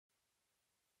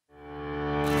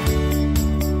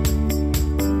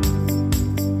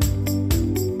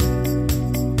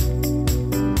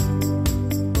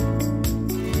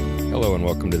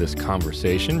welcome to this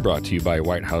conversation brought to you by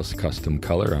White House Custom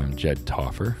Color. I'm Jed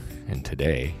Toffer, and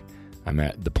today I'm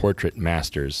at the Portrait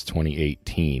Masters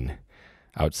 2018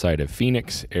 outside of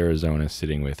Phoenix, Arizona,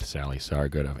 sitting with Sally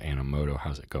Sargood of Animoto.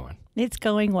 How's it going? It's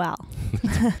going well.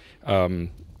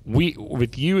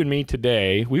 With you and me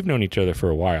today, we've known each other for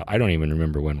a while. I don't even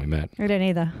remember when we met. I don't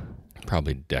either.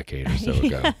 Probably a decade or so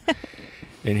ago.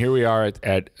 And here we are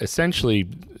at essentially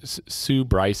Sue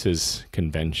Bryce's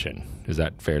convention. Is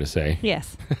that fair to say?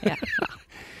 Yes. Yeah.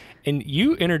 And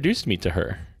you introduced me to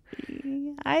her.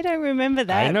 I don't remember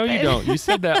that. I know you don't. You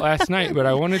said that last night, but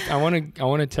I want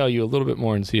to tell you a little bit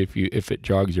more and see if it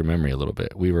jogs your memory a little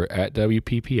bit. We were at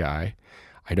WPPI.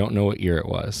 I don't know what year it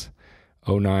was.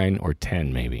 09 or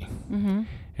 10 maybe. Mm-hmm.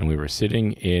 And we were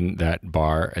sitting in that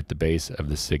bar at the base of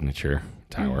the Signature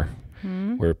Tower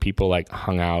where people like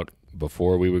hung out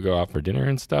before we would go out for dinner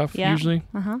and stuff usually.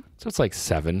 Uh-huh. So it's like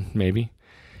 7 maybe.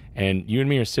 And you and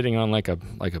me are sitting on like a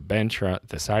bench at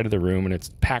the side of the room, and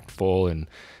it's packed full, and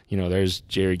you know, there's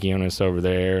Jerry Guionis over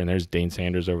there, and there's Dane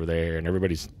Sanders over there, and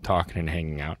everybody's talking and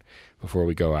hanging out before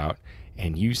we go out.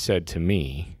 And you said to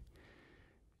me,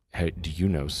 "Hey, do you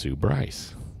know Sue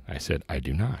Bryce?" I said, "I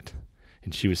do not."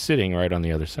 And she was sitting right on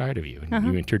the other side of you, and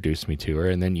you introduced me to her,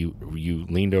 and then you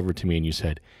leaned over to me and you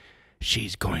said,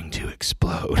 "She's going to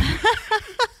explode."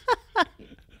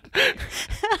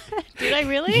 Did I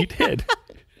really? You did.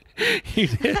 You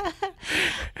did.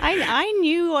 I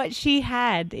knew what she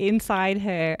had inside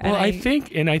her. Well, I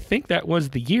think that was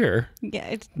the year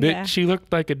that she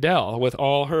looked like Adele with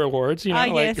all her awards. You know,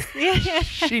 yes.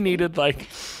 She needed like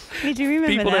I do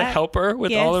remember people to help her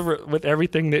with all of her, with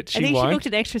everything that she I think won. she booked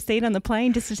an extra seat on the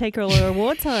plane just to take her all her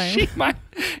awards home.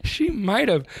 She might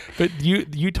have, but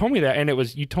you told me that, and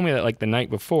you told me that like the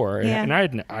night before,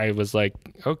 and I was like,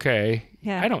 okay.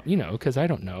 Yeah. I don't, because I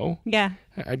don't know. Yeah.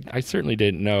 I certainly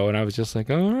didn't know. And I was just like,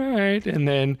 all right. And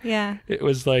then it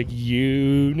was like,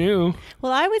 you knew.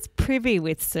 Well, I was privy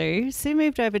with Sue. Sue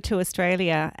moved over to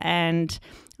Australia, and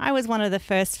I was one of the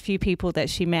first few people that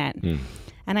she met.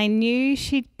 And I knew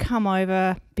she'd come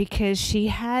over because she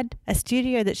had a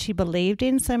studio that she believed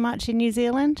in so much in New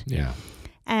Zealand. Yeah.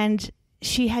 And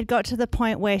she had got to the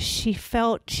point where she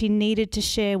felt she needed to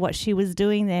share what she was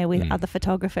doing there with other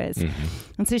photographers. Mm-hmm.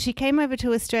 And so she came over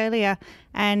to Australia,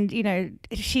 and,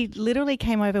 she literally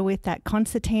came over with that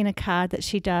concertina card that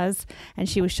she does, and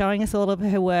she was showing us all of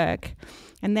her work.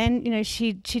 And then,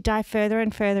 she dived further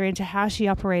and further into how she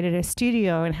operated her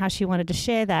studio and how she wanted to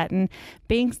share that, and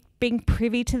being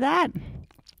privy to that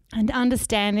and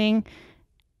understanding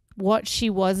what she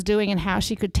was doing and how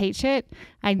she could teach it.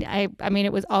 I mean,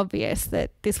 it was obvious that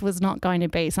this was not going to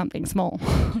be something small.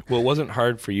 Well, it wasn't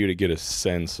hard for you to get a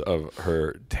sense of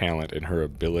her talent and her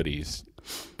abilities,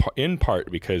 in part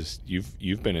because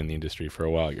you've been in the industry for a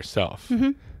while yourself.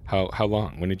 Mm-hmm. How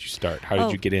long? When did you start? How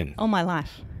did you get in? All my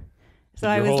life.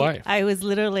 So whole life. I was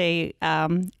literally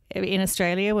in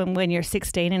Australia when you're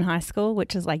 16 in high school,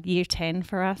 which is like year 10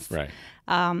 for us. Right.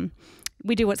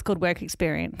 We do what's called work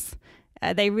experience.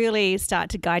 They really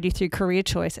start to guide you through career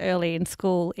choice early in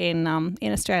school in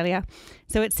Australia.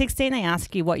 So at 16, they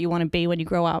ask you what you want to be when you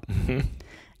grow up. Mm-hmm.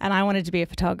 And I wanted to be a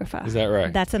photographer. Is that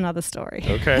right? That's another story.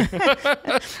 Okay.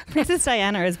 Princess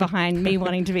Diana is behind me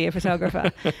wanting to be a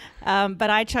photographer. But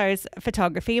I chose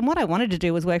photography, and what I wanted to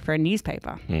do was work for a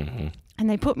newspaper. Mm-hmm. And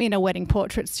they put me in a wedding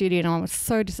portrait studio, and I was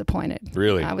so disappointed.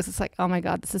 Really? I was just like, oh my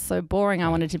God, this is so boring. I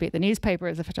wanted to be at the newspaper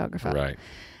as a photographer. Right.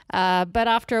 But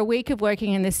after a week of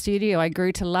working in this studio, I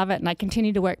grew to love it, and I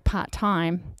continued to work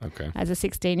part-time as a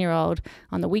 16-year-old.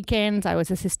 On the weekends, I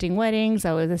was assisting weddings.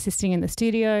 I was assisting in the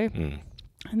studio.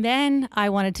 And then I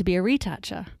wanted to be a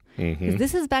retoucher. Because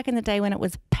this is back in the day when it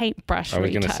was paintbrush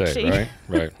retouching. I was going to say,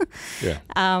 right,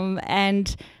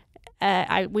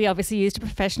 yeah. We obviously used a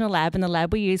professional lab, and the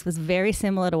lab we used was very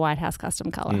similar to White House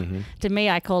Custom Color. Mm-hmm. To me,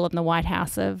 I call them the White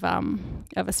House of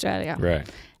Australia. Right.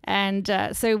 And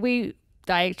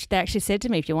they actually said to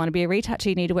me, if you want to be a retoucher,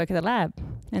 you need to work at the lab.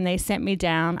 And they sent me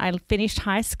down. I finished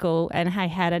high school, and I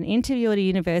had an interview at a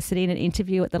university and an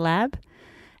interview at the lab.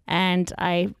 And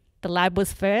the lab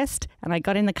was first, and I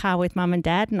got in the car with Mum and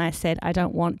Dad, and I said, I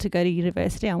don't want to go to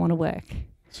university. I want to work.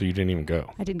 So you didn't even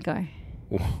go? I didn't go.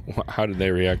 How did they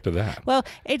react to that? Well,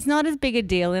 it's not as big a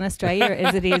deal in Australia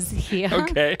as it is here.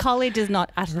 Okay. College is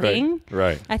not a thing.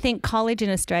 Right. I think college in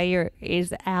Australia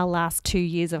is our last 2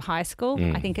 years of high school.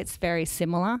 I think it's very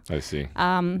similar. I see.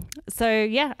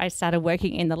 I started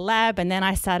working in the lab, and then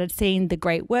I started seeing the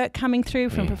great work coming through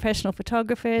from professional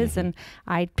photographers, and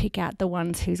I'd pick out the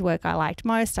ones whose work I liked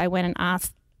most. I went and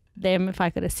asked them if I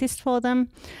could assist for them.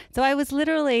 So I was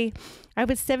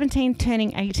 17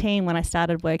 turning 18 when I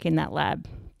started work in that lab.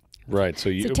 Right.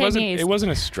 So So 10 years. it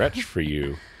wasn't a stretch for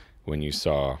you when you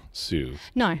saw Sue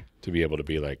No. to be able to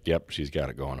be like, yep, she's got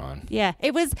it going on. Yeah,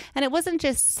 it was, and it wasn't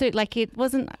just like it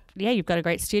wasn't. Yeah, you've got a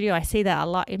great studio. I see that a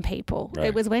lot in people. Right.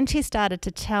 It was when she started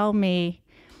to tell me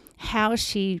how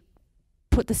she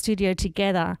put the studio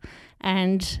together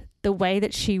and the way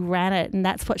that she ran it, and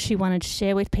that's what she wanted to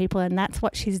share with people, and that's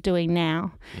what she's doing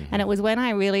now. And it was when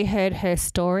I really heard her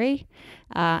story,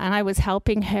 and I was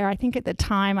helping her. I think at the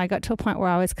time I got to a point where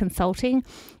I was consulting,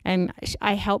 and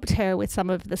I helped her with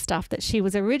some of the stuff that she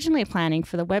was originally planning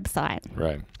for the website.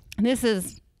 Right. And this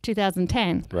is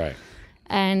 2010. Right.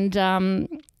 And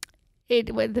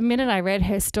the minute I read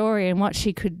her story and what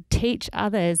she could teach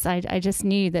others, I just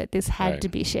knew that this had Right. to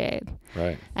be shared.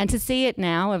 Right. And to see it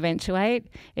now eventuate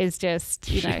is just,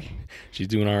 She's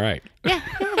doing all right. yeah,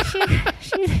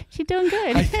 she's doing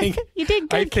good. I think you did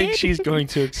good, I think kid. she's going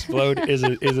to explode is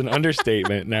an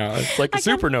understatement now. It's like a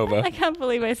supernova. I can't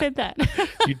believe I said that.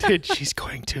 You did. She's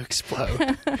going to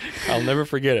explode. I'll never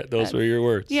forget it. Those were your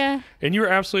words. Yeah. And you were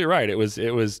absolutely right. It was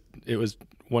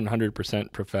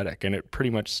 100% prophetic, and it pretty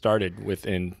much started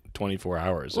within 24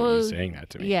 hours of you saying that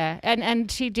to me. Yeah,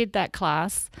 and she did that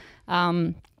class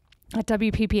at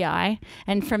WPPI,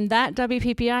 and from that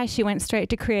WPPI she went straight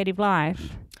to Creative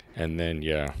Live. And then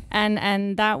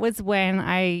And that was when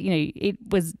it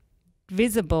was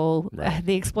visible. Right.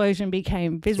 The explosion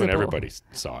became that's visible. when everybody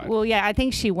saw it. Well, yeah, I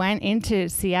think she went into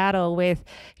Seattle with,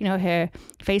 her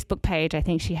Facebook page. I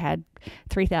think she had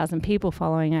 3,000 people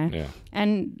following her. Yeah.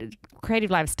 And Creative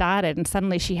Live started, and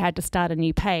suddenly she had to start a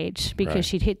new page because Right.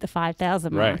 she'd hit the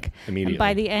 5,000 Right. mark. Immediately. And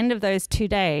by the end of those 2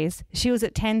 days, she was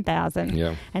at 10,000.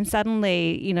 Yeah. And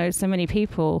suddenly, so many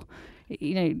people,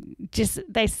 just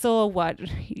they saw what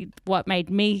made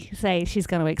me say she's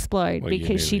going to explode, What you because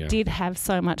knew, she yeah. did have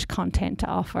so much content to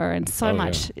offer and so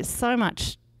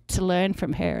much to learn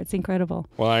from her. It's incredible.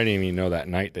 Well, I didn't even know that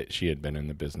night that she had been in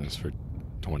the business for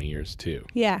 20 years too.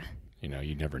 Yeah.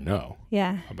 You never know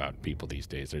Yeah. about people these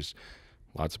days. There's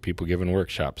lots of people giving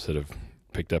workshops that have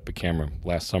picked up a camera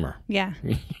last summer. Yeah.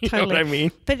 You Totally. know what I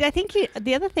mean? But I think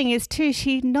the other thing is too,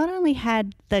 she not only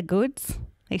had the goods,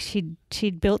 like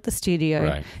she'd built the studio.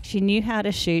 Right. She knew how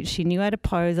to shoot. She knew how to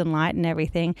pose and light and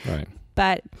everything. Right.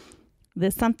 But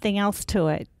there's something else to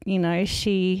it.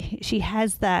 She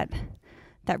has that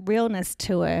realness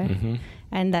to her Mm-hmm.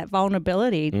 and that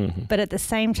vulnerability. Mm-hmm. But at the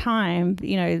same time,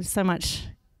 so much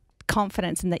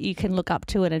confidence, and that you can look up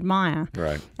to and admire.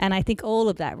 Right. And I think all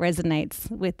of that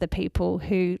resonates with the people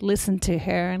who listened to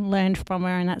her and learned from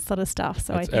her and that sort of stuff.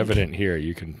 So It's I think evident here.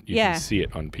 You can see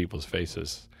it on people's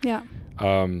faces. Yeah.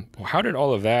 How did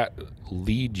all of that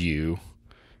lead you,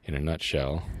 in a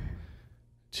nutshell,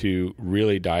 to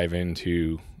really dive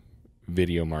into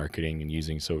video marketing and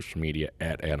using social media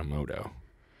at Animoto?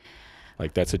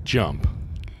 Like, that's a jump,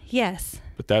 Yes.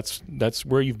 but that's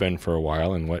where you've been for a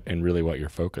while, and really what you're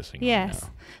focusing Yes. on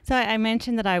now. So I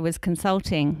mentioned that I was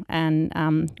consulting, and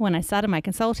when I started my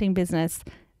consulting business,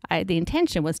 the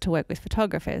intention was to work with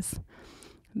photographers.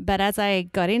 But as I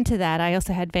got into that, I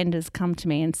also had vendors come to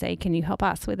me and say, can you help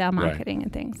us with our Right. marketing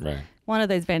and things? Right. One of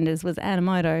those vendors was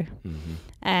Animoto. Mm-hmm.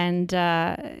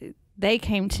 And they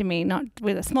came to me not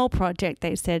with a small project.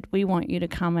 They said, we want you to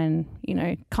come and,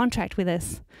 contract with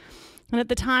us. And at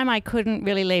the time, I couldn't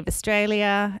really leave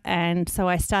Australia. And so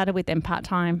I started with them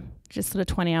part-time, just sort of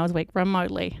 20 hours a week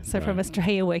remotely. So from Right.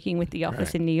 Australia, working with the office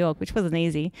Right. in New York, which wasn't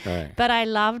easy. Right. But I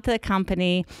loved the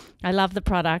company. I loved the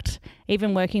product.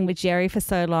 Even working with Jerry for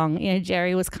so long,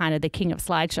 Jerry was kind of the king of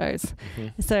slideshows.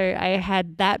 Mm-hmm. So I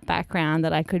had that background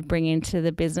that I could bring into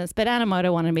the business. But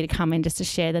Animoto wanted me to come in just to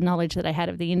share the knowledge that I had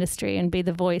of the industry and be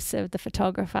the voice of the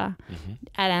photographer Mm-hmm.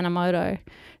 at Animoto.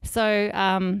 So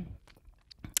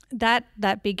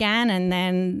that began, and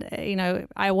then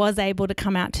I was able to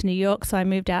come out to New York, so I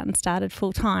moved out and started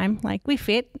full time. Like, we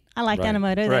fit. I like Right.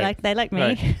 Animoto. Right. They like me.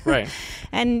 Right. Right.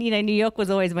 And New York was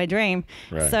always my dream.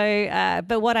 Right. So,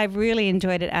 but what I've really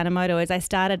enjoyed at Animoto is I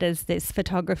started as this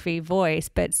photography voice,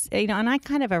 but and I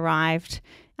kind of arrived,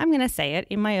 I'm going to say it,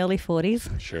 in my early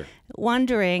 40s, Sure.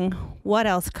 wondering what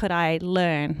else could I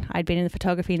learn. I'd been in the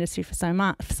photography industry for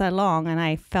so long, and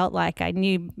I felt like I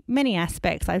knew many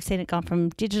aspects. I've seen it gone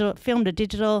from film to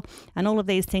digital, and all of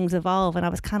these things evolve, and I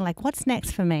was kind of like, what's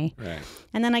next for me? Right.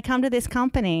 And then I come to this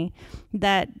company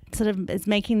that sort of is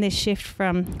making this shift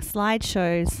from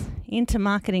slideshows into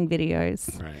marketing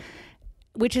videos, Right.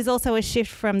 which is also a shift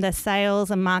from the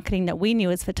sales and marketing that we knew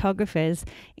as photographers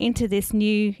into this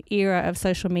new era of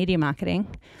social media marketing.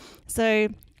 So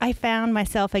I found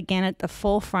myself again at the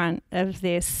forefront of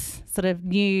this sort of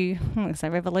new, I'm not going to say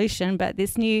revolution, but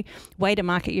this new way to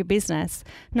market your business,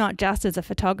 not just as a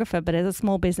photographer, but as a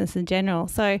small business in general.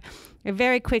 So I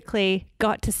very quickly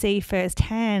got to see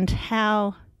firsthand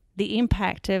how the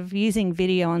impact of using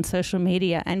video on social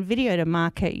media and video to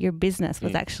market your business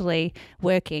was actually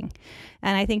working.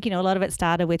 And I think, a lot of it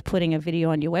started with putting a video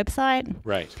on your website.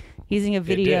 Right. Using a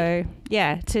video,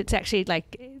 to actually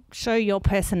like show your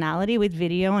personality with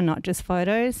video and not just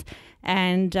photos.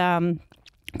 And to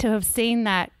have seen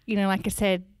that, like I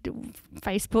said,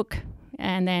 Facebook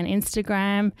and then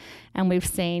Instagram, and we've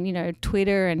seen,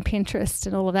 Twitter and Pinterest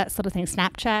and all of that sort of thing,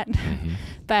 Snapchat. Mm-hmm.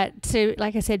 But to,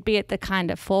 like I said, be at the kind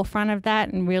of forefront of that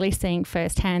and really seeing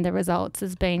firsthand the results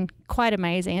has been quite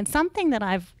amazing. It's something that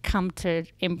I've come to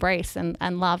embrace and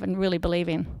love and really believe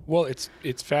in. Well,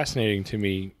 it's fascinating to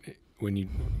me when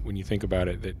you think about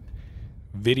it that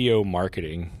video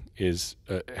marketing has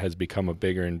become a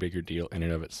bigger and bigger deal in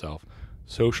and of itself.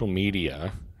 Social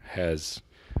media has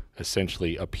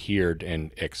essentially appeared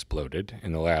and exploded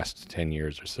in the last 10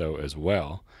 years or so as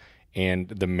well. And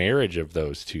the marriage of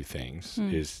those two things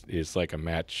is like a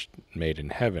match made in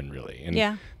heaven, really.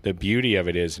 And the beauty of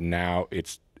it is now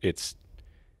it's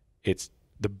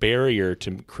the barrier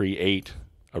to create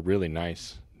a really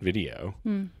nice video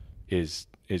is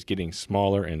getting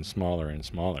smaller and smaller and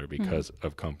smaller because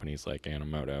of companies like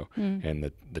Animoto and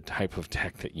the type of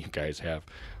tech that you guys have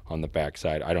on the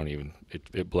backside.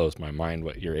 It blows my mind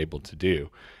what you're able to do.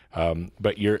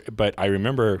 But I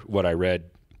remember what I read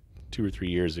 2 or 3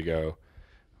 years ago.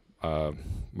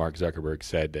 Mark Zuckerberg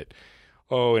said that,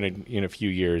 in a few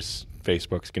years,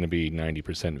 Facebook's going to be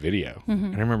 90% video.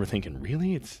 And I remember thinking,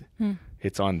 really,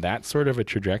 it's on that sort of a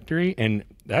trajectory, and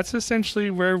that's essentially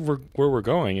where we're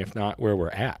going, if not where we're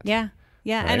at. Yeah.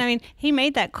 Right? And I mean, he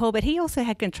made that call, but he also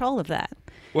had control of that.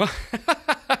 Well,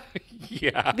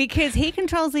 yeah. Because he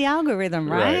controls the algorithm,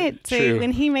 right? So true.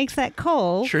 When he makes that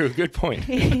call... True, good point.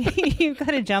 You've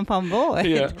got to jump on board.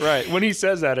 Yeah, right. When he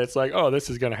says that, it's like, this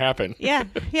is going to happen. Yeah,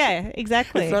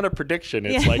 exactly. It's not a prediction.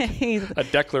 It's like a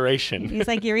declaration. He's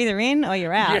like, you're either in or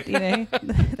you're out,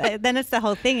 Then it's the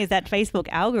whole thing is that Facebook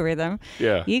algorithm.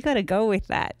 Yeah. You got to go with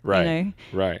that, Right,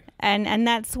 right. And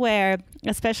that's where,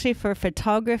 especially for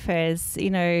photographers,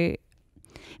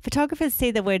 photographers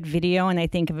see the word video and they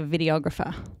think of a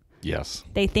videographer. Yes.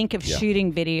 They think of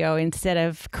shooting video instead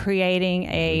of creating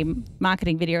a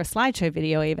marketing video or slideshow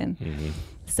video even. Mm-hmm.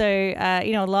 So,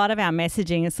 a lot of our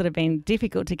messaging has sort of been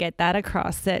difficult to get that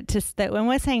across, that when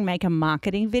we're saying make a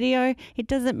marketing video, it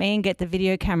doesn't mean get the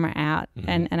video camera out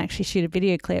and actually shoot a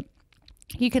video clip.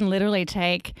 You can literally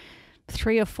take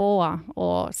 3 or 4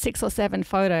 or 6 or 7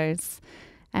 photos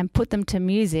and put them to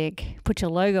music, put your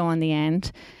logo on the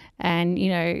end, and,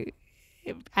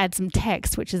 add some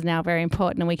text, which is now very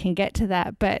important, and we can get to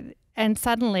that. And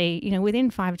suddenly,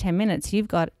 within 5 or 10 minutes, you've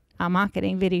got a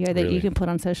marketing video that you can put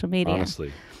on social media.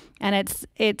 Honestly. And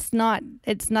it's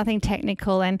nothing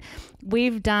technical. And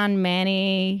we've done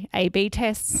many A/B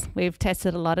tests. We've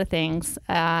tested a lot of things,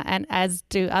 and as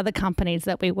do other companies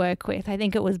that we work with. I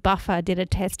think it was Buffer did a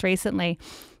test recently,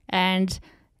 and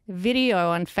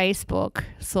video on Facebook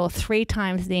saw 3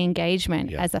 times the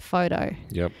engagement as a photo,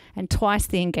 and twice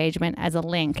the engagement as a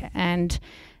link. And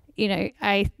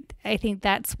I think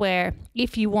that's where,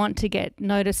 if you want to get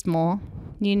noticed more,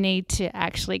 you need to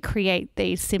actually create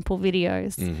these simple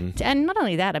videos. And not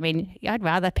only that, I mean, I'd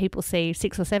rather people see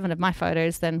 6 or 7 of my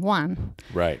photos than 1.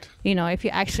 Right. If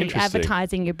you're actually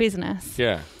advertising your business.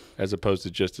 Yeah. As opposed to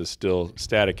just a still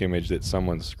static image that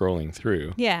someone's scrolling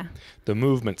through. Yeah. The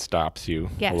movement stops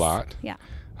you a lot. Yeah.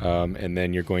 And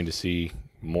then you're going to see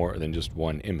more than just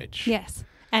one image. Yes.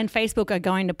 And Facebook are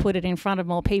going to put it in front of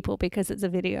more people because it's a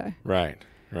video. Right.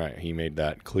 He made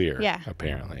that clear,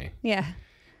 apparently. Yeah.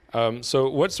 So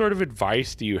what sort of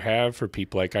advice do you have for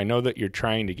people? Like, I know that you're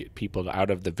trying to get people out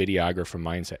of the videographer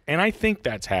mindset, and I think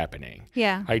that's happening.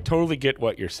 Yeah. I totally get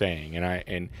what you're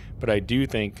saying, but I do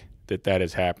think that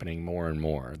is happening more and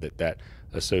more, that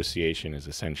association is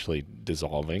essentially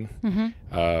dissolving.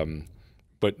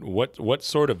 But what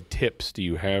sort of tips do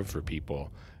you have for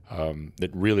people that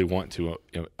really want to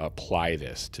apply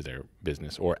this to their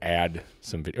business, or add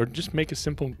some video, or just make a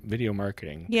simple video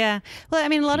marketing? Yeah. Well, I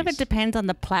mean, a lot of it depends on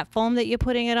the platform that you're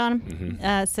putting it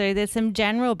on. So there's some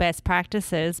general best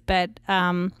practices, but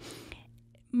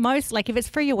most, like if it's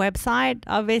for your website,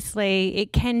 obviously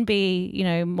it can be,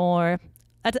 more...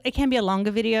 It can be a longer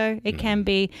video. It can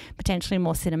be potentially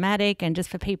more cinematic and just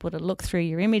for people to look through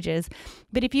your images.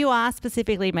 But if you are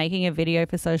specifically making a video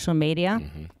for social media,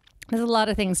 There's a lot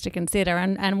of things to consider,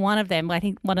 and one of them, I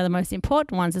think one of the most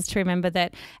important ones, is to remember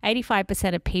that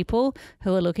 85% of people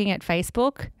who are looking at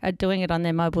Facebook are doing it on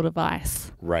their mobile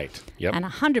device. Right. Yep. And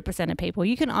 100% of people,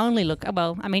 you can only look,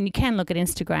 well, I mean, you can look at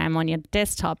Instagram on your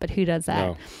desktop, but who does that?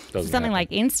 No, doesn't Something happen. like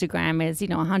Instagram is,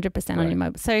 100% on your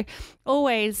mobile. So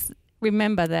always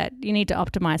remember that you need to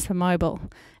optimize for mobile.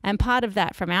 And part of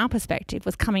that, from our perspective,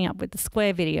 was coming up with the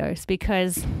square videos,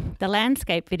 because the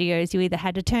landscape videos, you either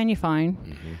had to turn your phone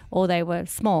or they were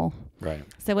small. Right.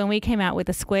 So when we came out with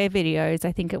the square videos,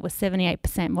 I think it was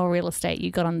 78% more real estate you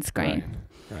got on the screen.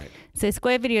 Right. So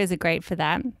square videos are great for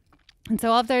that. And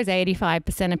so of those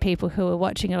 85% of people who are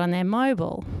watching it on their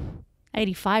mobile,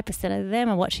 85% of them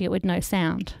are watching it with no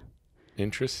sound.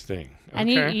 Interesting. And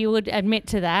Okay. you would admit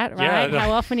to that, right? Yeah,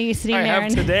 How often are you sitting I there?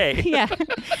 have today. Yeah.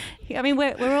 I mean,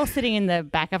 we're all sitting in the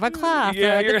back of a class Yeah,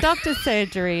 or at the you're- doctor's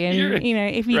surgery, and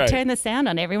if you Right. turn the sound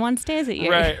on, everyone stares at you.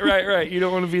 Right. You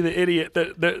don't want to be the idiot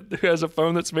that who has a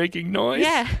phone that's making noise.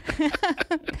 Yeah.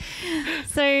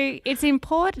 So it's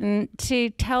important to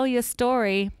tell your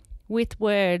story with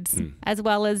words, as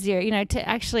well as your, to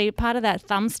actually, part of that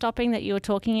thumb stopping that you were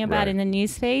talking about Right. in the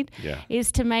newsfeed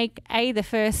is to make the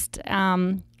first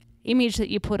image that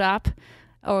you put up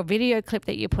or video clip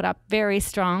that you put up very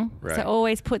strong. Right. So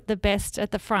always put the best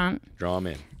at the front, Draw them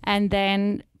in. and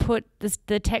then put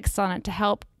the text on it to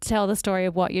help tell the story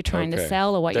of what you're trying to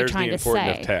sell or what you're trying to say. There's the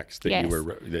importance of text that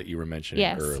Yes. you were mentioning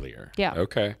Yes. earlier. Yeah.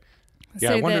 Okay. Yeah,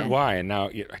 So I wondered why, and now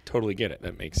I totally get it.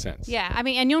 That makes sense. Yeah, I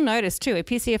mean, and you'll notice too, if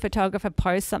you see a photographer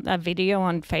post a video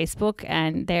on Facebook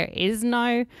and there is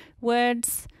no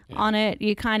words on it,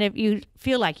 you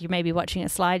feel like you may be watching a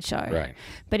slideshow. Right.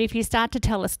 But if you start to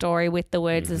tell a story with the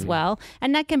words as well,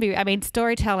 and that can be, I mean,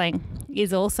 storytelling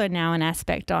is also now an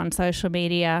aspect on social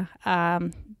media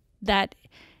that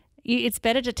it's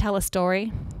better to tell a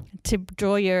story to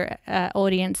draw your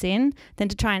audience in than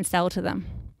to try and sell to them.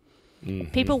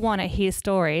 People want to hear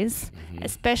stories,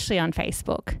 especially on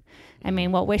Facebook. I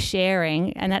mean, what we're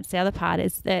sharing, and that's the other part,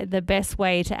 is the best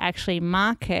way to actually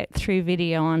market through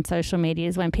video on social media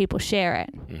is when people share it.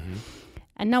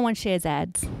 And no one shares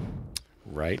ads.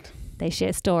 Right. They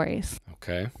share stories.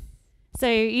 Okay. So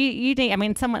you need, I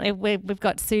mean, we've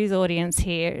got Sue's audience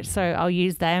here, so I'll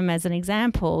use them as an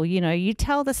example. You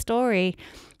tell the story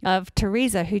of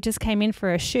Teresa, who just came in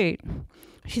for a shoot.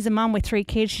 She's a mum with 3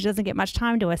 kids. She doesn't get much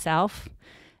time to herself.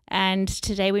 And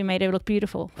today we made her look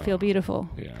beautiful, feel beautiful.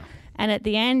 Yeah. And at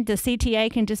the end, the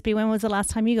CTA can just be, when was the last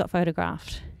time you got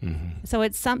photographed? So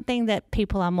it's something that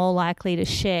people are more likely to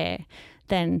share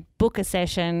than book a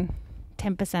session,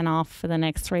 10% off for the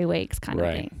next 3 weeks kind of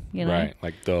thing. Right.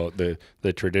 Like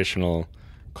the traditional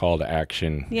call to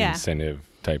action incentive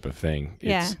type of thing.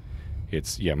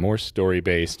 It's more story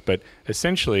based, but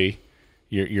essentially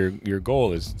your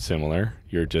goal is similar.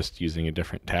 You're just using a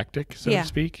different tactic, so to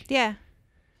speak. Yeah.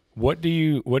 What do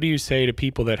you say to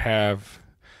people that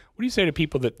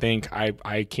think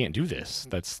I can't do this?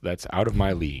 That's out of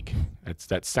my league.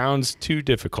 That sounds too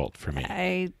difficult for me.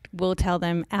 I will tell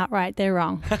them outright they're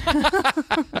wrong.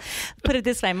 Put it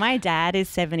this way, my dad is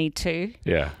 72.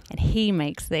 Yeah. And he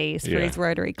makes these for his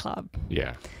Rotary Club.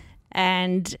 Yeah.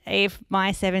 And if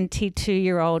my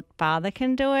 72-year-old father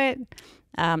can do it,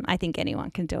 I think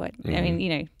anyone can do it. I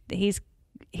mean,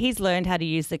 he's learned how to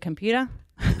use the computer.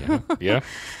 Yeah.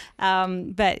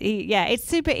 But it's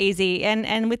super easy.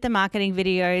 And with the marketing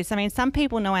videos, I mean, some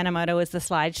people know Animoto as the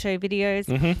slideshow videos,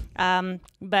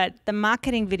 but the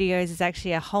marketing videos is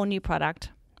actually a whole new product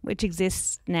which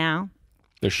exists now.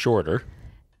 They're shorter.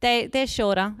 They're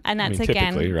shorter, and that's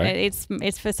again, right?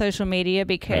 it's for social media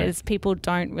because people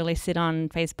don't really sit on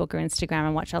Facebook or Instagram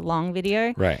and watch a long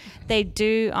video. Right. They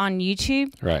do on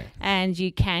YouTube. Right. And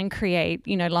you can create,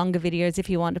 longer videos if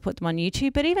you want to put them on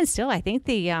YouTube. But even still, I think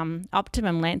the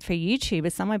optimum length for YouTube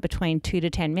is somewhere between 2 to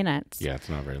 10 minutes. Yeah, it's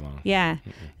not very long. Yeah.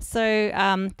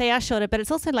 So they are shorter, but it's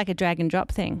also like a drag and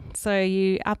drop thing. So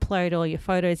you upload all your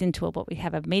photos into what we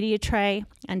have a media tray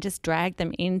and just drag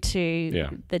them into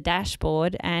the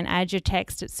dashboard and add your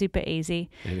text. It's super easy.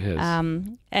 It is.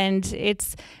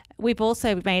 And we've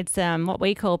also made some what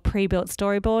we call pre-built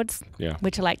storyboards,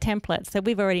 which are like templates. So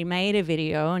we've already made a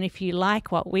video, and if you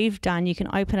like what we've done, you can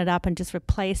open it up and just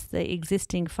replace the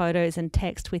existing photos and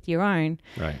text with your own.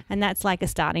 Right. And that's like a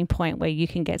starting point where you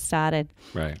can get started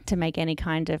to make any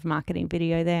kind of marketing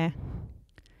video there.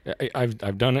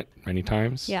 I've done it many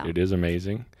times. Yeah. It is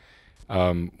amazing.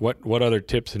 What other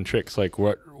tips and tricks, like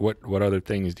what other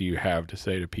things do you have to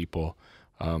say to people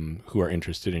who are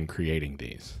interested in creating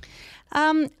these?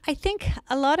 I think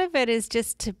a lot of it is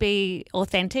just to be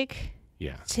authentic.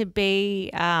 Yeah. to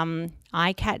be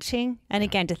eye-catching, and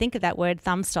again, to think of that word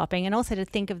thumb-stopping, and also to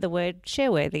think of the word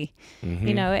share-worthy,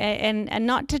 you know, and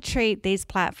not to treat these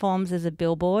platforms as a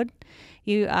billboard.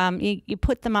 You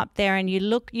put them up there and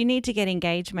you need to get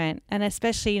engagement. And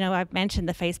especially, you know, I've mentioned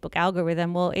the Facebook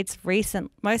algorithm. Well, its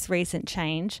most recent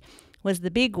change was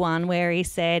the big one where he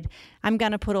said, I'm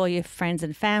going to put all your friends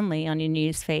and family on your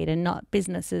news feed and not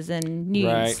businesses and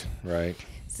news. Right.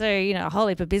 So, you know, a whole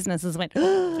heap of businesses went,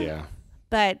 Yeah.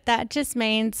 But that just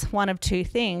means one of two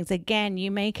things. Again, you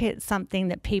make it something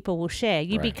that people will share.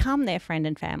 You become their friend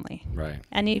and family. Right.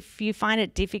 And if you find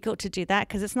it difficult to do that,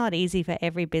 because it's not easy for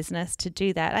every business to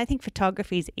do that, I think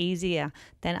photography is easier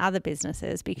than other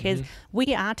businesses because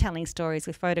we are telling stories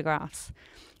with photographs.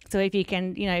 So if you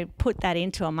can, you know, put that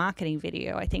into a marketing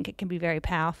video, I think it can be very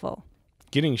powerful.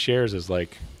 Getting shares is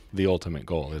like the ultimate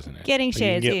goal, isn't it? Getting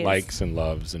shares you can get likes and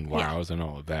loves and wows and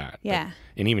all of that. Yeah.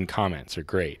 And even comments are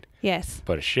great. Yes.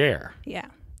 But a share,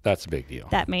 that's a big deal.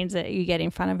 That means that you get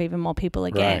in front of even more people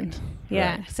again. Right.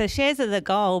 Yeah. Right. So shares are the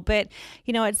goal, but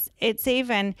you know, it's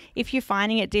even if you're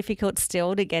finding it difficult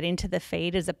still to get into the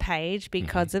feed as a page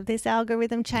because of this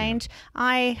algorithm change,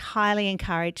 I highly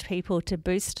encourage people to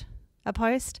boost a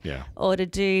post or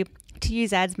to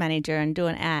use Ads Manager and do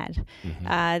an ad.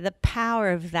 The power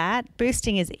of that,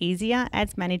 boosting is easier.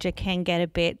 Ads Manager can get a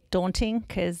bit daunting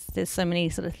because there's so many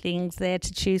sort of things there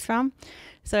to choose from.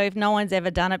 So if no one's ever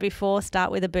done it before,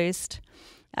 start with a boost.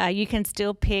 You can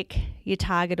still pick your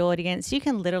target audience. You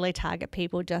can literally target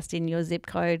people just in your zip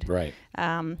code. Right.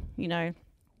 You know,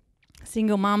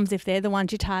 single mums if they're the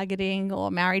ones you're targeting, or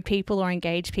married people or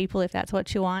engaged people if that's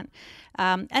what you want.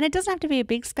 And it doesn't have to be a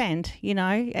big spend, you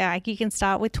know. Like you can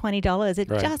start with $20. It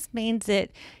just means that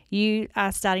you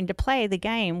are starting to play the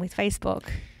game with Facebook.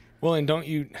 Well, and don't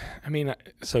you, I mean,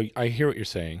 so I hear what you're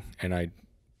saying, and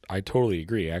I totally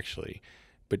agree, actually.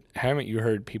 But haven't you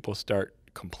heard people start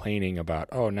complaining about,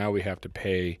 oh, now we have to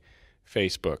pay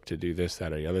Facebook to do this,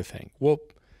 that, or the other thing? Well,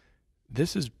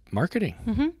 this is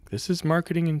marketing. This is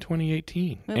marketing in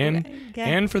 2018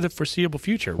 and for the foreseeable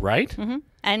future, right?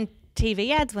 And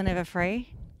TV ads were never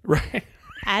free. Right.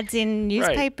 Ads in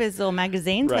newspapers or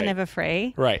magazines were never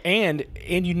free. Right. And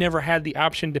you never had the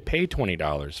option to pay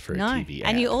 $20 for a TV ad.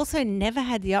 And you also never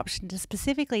had the option to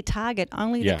specifically target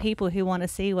only the people who want to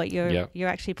see what you're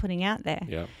actually putting out there.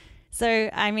 Yeah. So,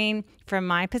 I mean, from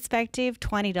my perspective,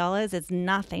 $20 is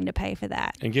nothing to pay for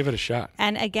that. And give it a shot.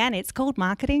 And again, it's called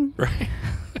marketing. Right.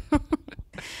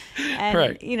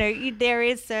 And, you know, there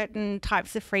is certain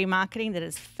types of free marketing that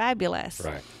is fabulous.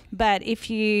 Right. But if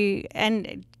you,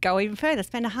 and go even further,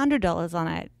 spend $100 on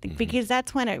it because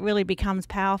that's when it really becomes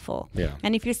powerful. Yeah.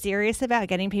 And if you're serious about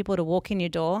getting people to walk in your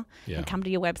door and come to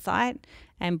your website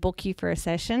and book you for a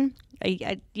session,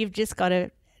 you've got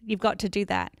to do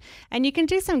that. And you can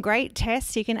do some great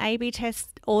tests. You can A/B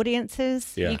test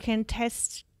audiences. Yeah. You can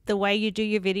test the way you do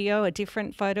your video, a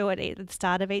different photo at the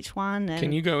start of each one. And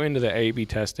can you go into the A/B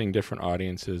testing different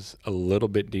audiences a little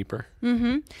bit deeper?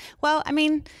 Well, I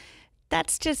mean,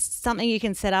 that's just something you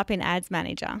can set up in Ads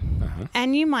Manager.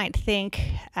 And you might think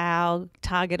our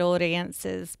target audience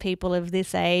is people of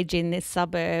this age in this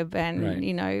suburb and,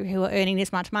 you know, who are earning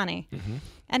this much money.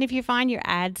 And if you find your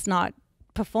ad's not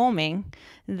performing,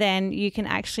 then you can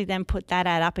actually then put that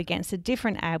ad up against a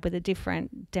different ad with a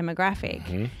different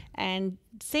demographic and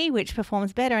see which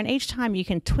performs better. And each time you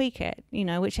can tweak it, you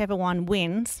know, whichever one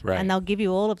wins, and they'll give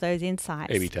you all of those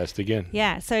insights. A/B test again.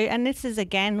 Yeah. So, and this is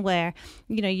again where,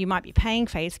 you know, you might be paying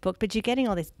Facebook, but you're getting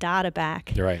all this data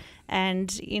back. You're right.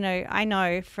 And, you know, I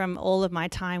know from all of my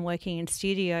time working in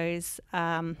studios,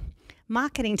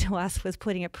 marketing to us was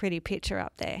putting a pretty picture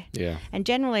up there. Yeah. And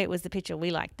generally it was the picture we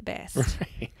liked the best.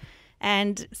 Right.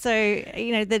 And so,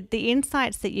 you know, the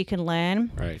insights that you can learn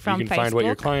from Facebook. You can find what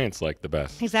your clients like the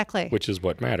best. Exactly. Which is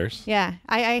what matters. Yeah.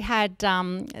 I had,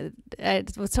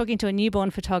 was talking to a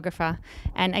newborn photographer,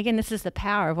 and again, this is the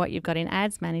power of what you've got in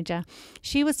Ads Manager.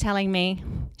 She was telling me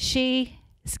she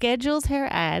schedules her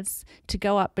ads to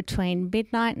go up between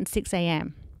midnight and 6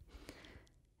 a.m.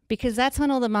 because that's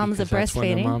when all the mums are breastfeeding. That's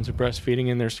when the moms are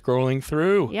breastfeeding and they're scrolling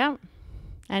through. Yep.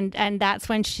 And that's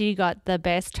when she got the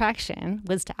best traction,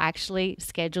 was to actually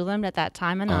schedule them at that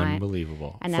time of night.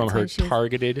 Unbelievable. And from her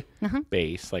targeted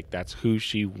base, like that's who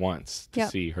she wants to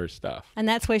see her stuff. And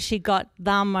that's where she got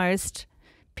the most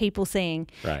people seeing.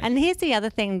 Right. And here's the other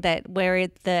thing that where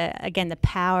the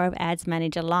power of Ads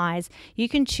Manager lies. You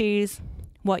can choose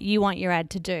what you want your ad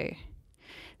to do.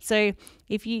 So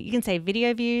if you can say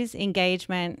video views,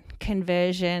 engagement,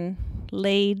 conversion,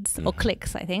 leads, or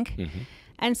clicks, I think.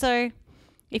 And so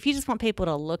if you just want people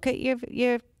to look at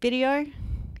your video,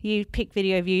 you pick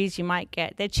video views,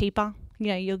 they're cheaper.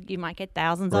 you might get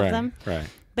thousands of them. Right.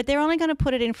 But they're only going to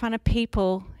put it in front of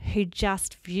people who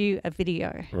just view a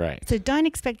video. Right. So don't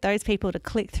expect those people to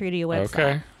click through to your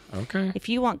website. Okay. If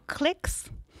you want clicks,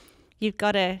 you've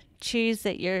got to choose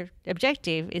that your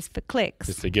objective is for clicks.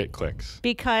 Just to get clicks.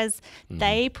 Because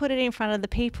they put it in front of the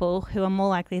people who are more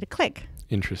likely to click.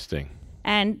 Interesting.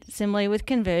 And similarly with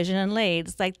conversion and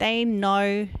leads, like they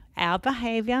know our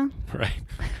behavior. Right.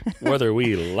 Whether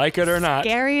we like it or not.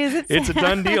 Scary as it it's sounds. a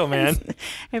done deal, man.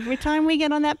 Every time we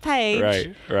get on that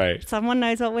page, right. someone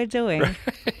knows what we're doing.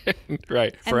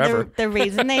 Right. Forever. And the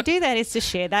reason they do that is to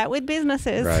share that with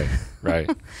businesses. Right.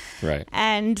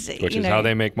 And which is how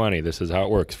they make money. This is how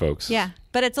it works, folks. Yeah.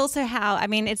 But it's also how,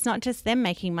 it's not just them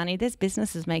making money. There's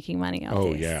businesses making money off this.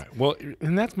 Oh, yeah. Well,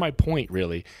 and that's my point,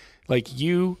 really. Like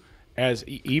you, as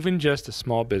even just a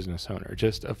small business owner,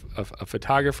 just a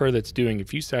photographer that's doing a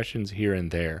few sessions here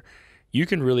and there, you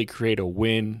can really create a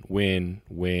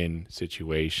win-win-win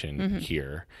situation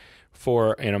here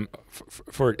for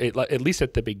at least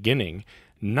at the beginning,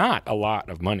 not a lot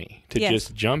of money to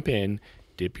just jump in,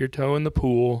 dip your toe in the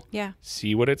pool,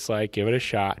 see what it's like, give it a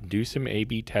shot, do some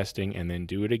A/B testing, and then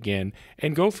do it again,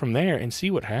 and go from there and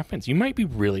see what happens. You might be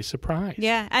really surprised.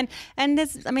 Yeah, and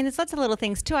there's lots of little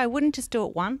things too. I wouldn't just do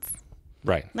it once.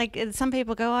 Right. Like some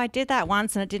people go, I did that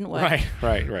once and it didn't work.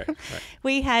 Right.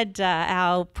 We had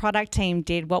our product team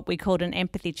did what we called an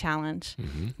empathy challenge,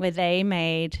 where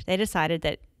they decided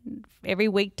that every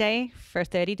weekday for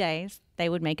 30 days they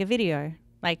would make a video,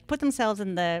 like put themselves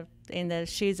in the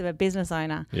shoes of a business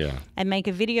owner, and make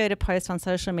a video to post on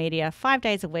social media 5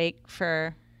 days a week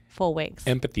for 4 weeks.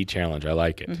 Empathy challenge. I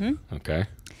like it. Okay.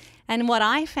 And what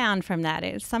I found from that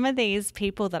is some of these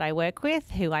people that I work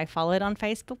with who I followed on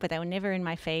Facebook, but they were never in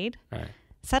my feed. Right.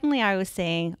 Suddenly I was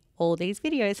seeing all these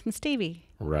videos from Stevie.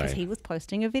 Right. Because he was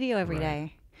posting a video every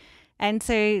day. And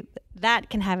so that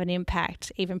can have an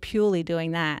impact, even purely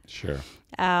doing that. Sure.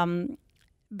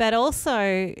 But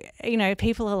also,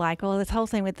 people are like, oh, this whole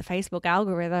thing with the Facebook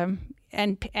algorithm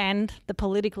and the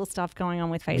political stuff going on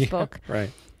with Facebook. Yeah,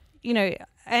 right.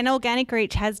 And organic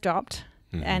reach has dropped.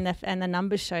 And the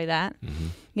numbers show that,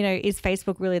 is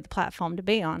Facebook really the platform to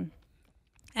be on?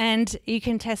 And you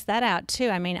can test that out too.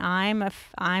 I mean, I'm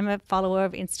a follower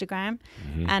of Instagram,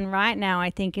 and right now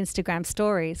I think Instagram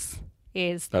stories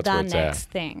is the next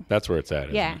thing. That's where it's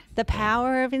at. Yeah, the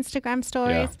power of Instagram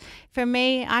stories. Yeah. For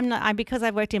me, because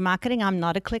I've worked in marketing, I'm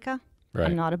not a clicker. Right.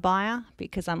 I'm not a buyer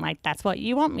because I'm like, that's what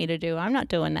you want me to do. I'm not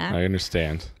doing that. I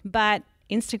understand. But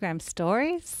Instagram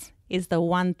stories is the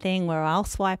one thing where I'll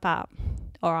swipe up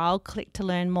or I'll click to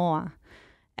learn more.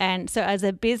 And so as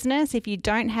a business, if you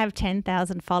don't have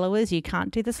 10,000 followers, you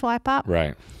can't do the swipe up.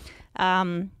 Right.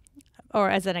 Or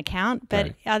as an account.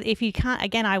 But if you can't,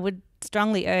 again, I would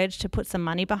strongly urge to put some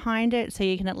money behind it so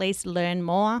you can at least learn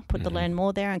more, put the learn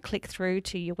more there and click through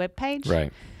to your webpage.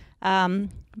 Right.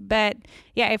 But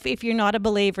yeah, if you're not a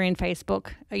believer in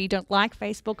Facebook or you don't like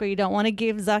Facebook or you don't want to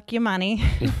give Zuck your money,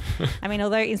 I mean,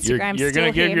 although Instagram's you're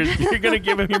still him. You're going to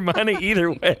give him your money either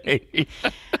way.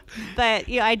 But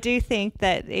yeah, I do think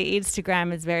that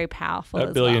Instagram is very powerful. That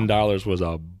 $1 billion was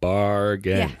a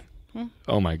bargain. Yeah.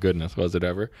 Oh my goodness, was it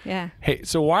ever? Yeah. Hey,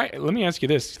 so let me ask you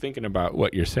this, thinking about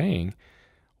what you're saying,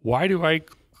 why do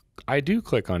I do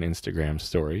click on Instagram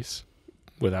stories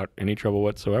without any trouble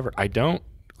whatsoever? I don't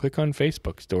click on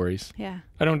Facebook stories. Yeah.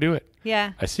 I don't do it.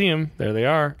 Yeah. I see them. There they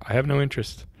are. I have no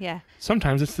interest. Yeah.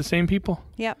 Sometimes it's the same people.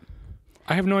 Yep.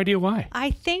 I have no idea why.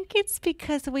 I think it's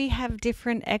because we have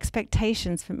different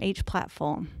expectations from each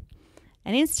platform.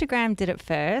 And Instagram did it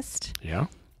first. Yeah.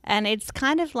 And it's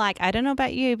kind of like, I don't know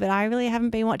about you, but I really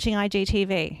haven't been watching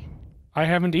IGTV. I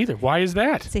haven't either. Why is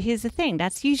that? So here's the thing.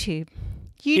 That's YouTube.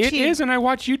 It is, and I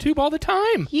watch YouTube all the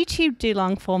time. YouTube do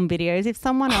long form videos. If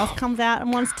someone else comes out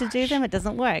and wants to do them, it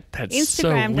doesn't work. That's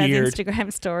Instagram so weird. does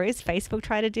Instagram stories. Facebook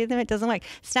try to do them. It doesn't work.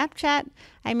 Snapchat,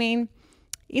 I mean,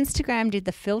 Instagram did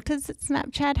the filters that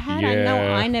Snapchat had. Yeah. I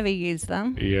know I never use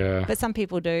them. Yeah. But some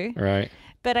people do. Right.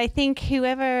 But I think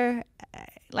whoever,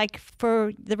 like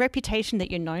for the reputation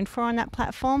that you're known for on that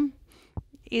platform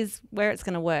is where it's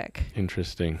going to work.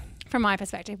 Interesting. From my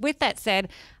perspective. With that said,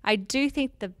 I do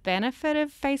think the benefit of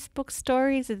Facebook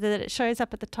stories is that it shows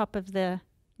up at the top of the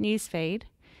news feed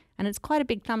and it's quite a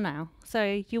big thumbnail.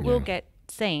 So you will get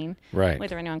seen. Right.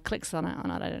 Whether anyone clicks on it or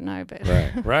not, I don't know. But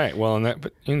Right. Well,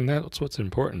 and that's what's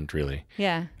important, really.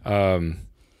 Yeah.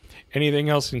 Anything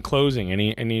else in closing?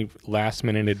 Any last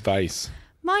minute advice?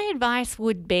 My advice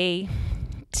would be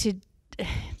to,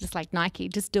 just like Nike,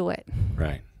 just do it.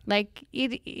 Right. Like you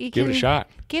give it a shot.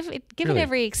 Give it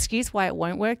every excuse why it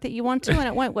won't work that you want to, and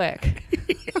it won't work.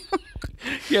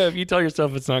 Yeah, if you tell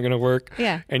yourself it's not going to work,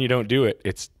 and you don't do it,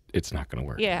 it's it's not going to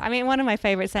work. Yeah, I mean, one of my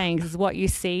favorite sayings is what you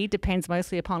see depends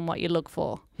mostly upon what you look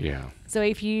for. Yeah. So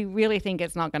if you really think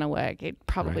it's not going to work, it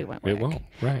probably won't work. It won't,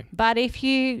 right. But if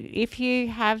you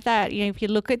have that, if you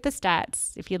look at the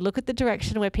stats, if you look at the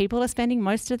direction where people are spending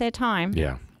most of their time,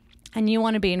 Yeah. and you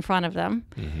want to be in front of them,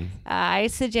 Mm-hmm. I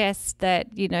suggest that,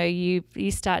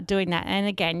 you start doing that. And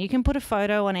again, you can put a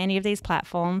photo on any of these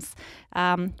platforms,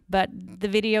 but the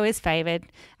video is favored.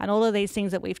 And all of these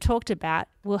things that we've talked about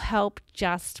will help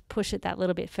just push it that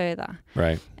little bit further.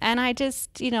 Right. And I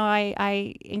just,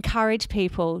 I encourage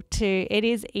people it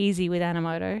is easy with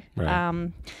Animoto.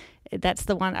 Right. That's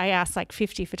the one I asked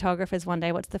 50 photographers one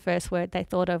day, what's the first word they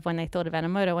thought of when they thought of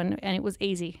Animoto, and it was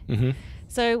easy. Mm-hmm.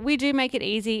 So we do make it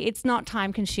easy. It's not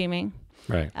time consuming.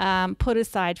 Right. Put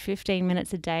aside 15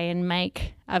 minutes a day and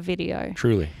make a video.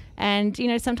 Truly. And,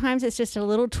 sometimes it's just a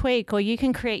little tweak, or you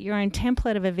can create your own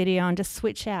template of a video and just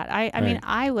switch out. I mean,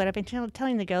 I've been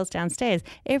telling the girls downstairs,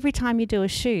 every time you do a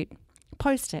shoot,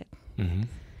 post it. Mm-hmm.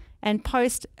 And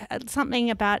post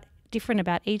something different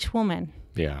about each woman.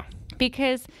 Yeah.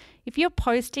 Because if you're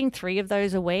posting 3 of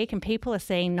those a week and people are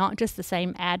seeing not just the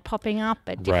same ad popping up,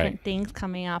 but different things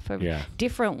coming up of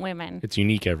different women. It's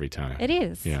unique every time. It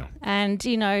is. Yeah. And,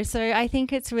 so I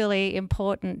think it's really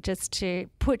important just to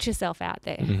put yourself out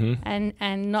there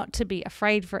and not to be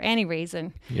afraid for any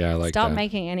reason. Yeah, I like Stop that.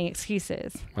 making any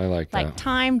excuses. I like that.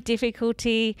 Time,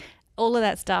 difficulty, all of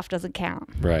that stuff doesn't count.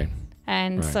 Right.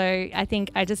 And so I think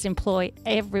I just employ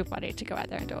everybody to go out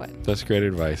there and do it. That's great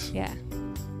advice. Yeah.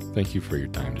 Thank you for your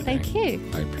time today. Thank you.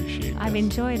 I appreciate it. I've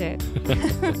enjoyed it.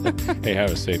 Hey,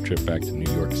 have a safe trip back to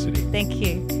New York City. Thank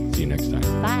you. See you next time.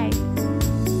 Bye.